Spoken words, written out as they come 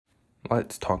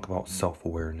Let's talk about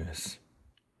self-awareness.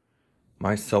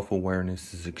 My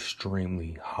self-awareness is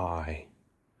extremely high.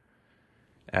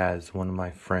 As one of my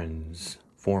friends,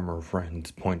 former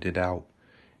friends, pointed out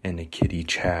in a kitty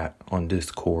chat on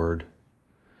Discord,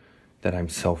 that I'm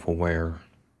self-aware.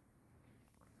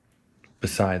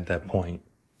 Beside that point,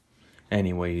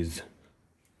 anyways,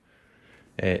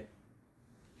 it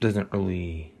doesn't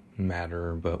really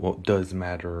matter, but what does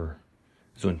matter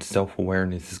is when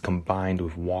self-awareness is combined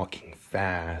with walking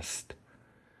fast,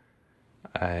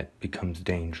 it becomes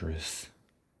dangerous.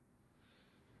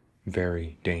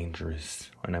 Very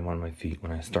dangerous when I'm on my feet.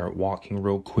 When I start walking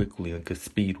real quickly, like a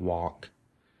speed walk,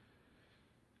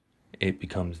 it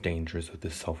becomes dangerous with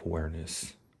this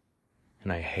self-awareness.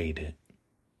 And I hate it.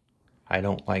 I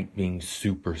don't like being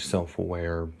super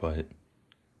self-aware, but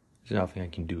there's nothing I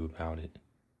can do about it.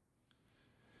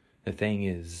 The thing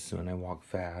is, when I walk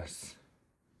fast,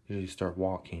 you start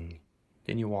walking,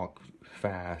 then you walk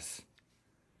fast,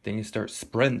 then you start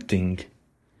sprinting,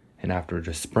 and after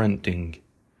just sprinting,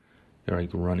 you're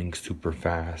like running super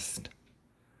fast.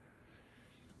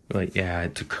 Like, yeah,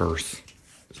 it's a curse.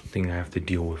 Something I have to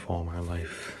deal with all my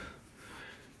life.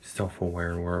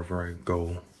 Self-aware wherever I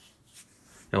go.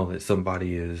 Know that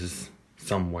somebody is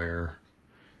somewhere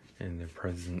in their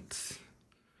presence.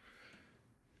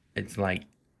 It's like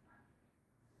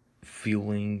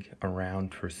feeling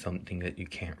around for something that you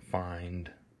can't find,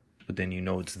 but then you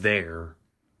know it's there,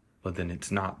 but then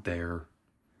it's not there.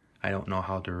 I don't know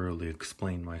how to really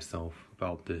explain myself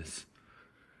about this.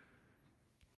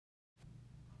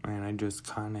 And I just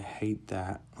kind of hate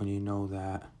that when you know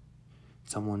that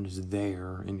someone is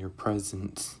there in your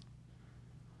presence.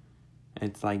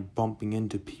 It's like bumping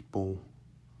into people.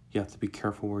 You have to be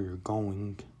careful where you're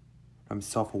going. I'm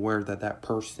self-aware that that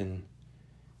person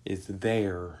is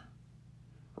there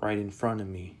right in front of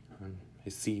me, and I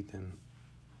see them.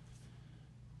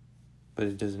 But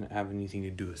it doesn't have anything to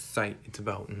do with sight. It's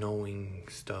about knowing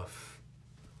stuff.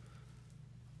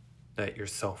 That you're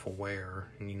self-aware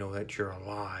and you know that you're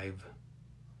alive.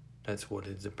 That's what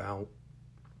it's about.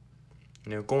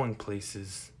 Going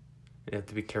places, you have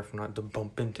to be careful not to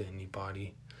bump into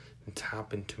anybody. It's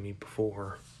happened to me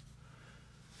before.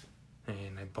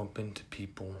 And I bump into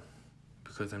people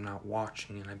because I'm not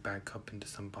watching and I back up into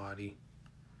somebody.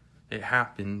 It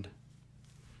happened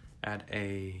at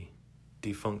a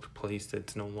defunct place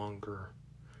that's no longer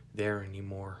there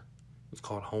anymore. It's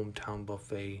called Hometown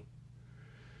Buffet.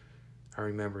 I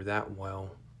remember that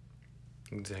well.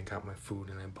 Because I got my food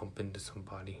and I bump into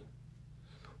somebody.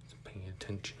 I wasn't paying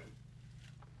attention.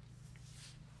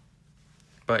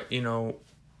 But,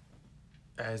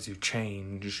 as you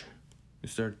change, you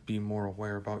start to be more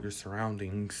aware about your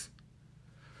surroundings.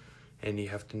 And you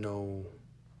have to know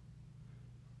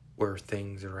where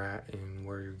things are at and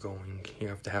where you're going. You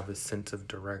have to have a sense of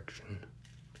direction.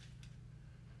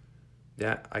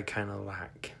 That I kind of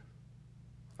lack.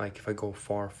 Like if I go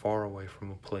far, far away from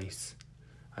a place,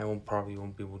 I probably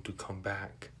won't be able to come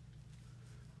back.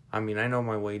 I mean, I know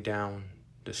my way down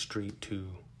the street to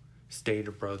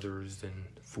Stater Brothers and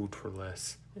Food for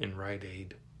Less and Rite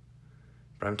Aid.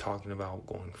 But I'm talking about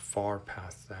going far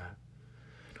past that.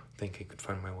 I don't think I could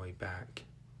find my way back.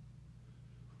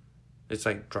 It's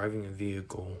like driving a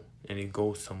vehicle and you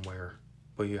go somewhere,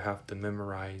 but you have to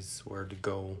memorize where to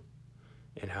go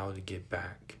and how to get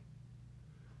back.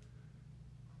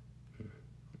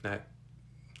 That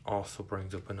also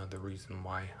brings up another reason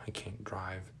why I can't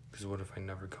drive. Because what if I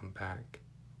never come back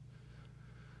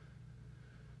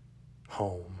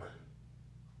home?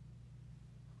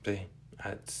 See,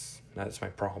 that's my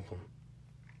problem.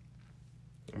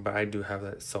 But I do have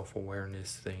that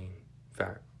self-awareness thing. In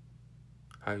fact,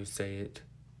 how you say it?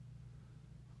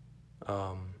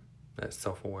 That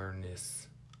self-awareness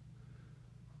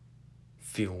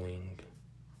feeling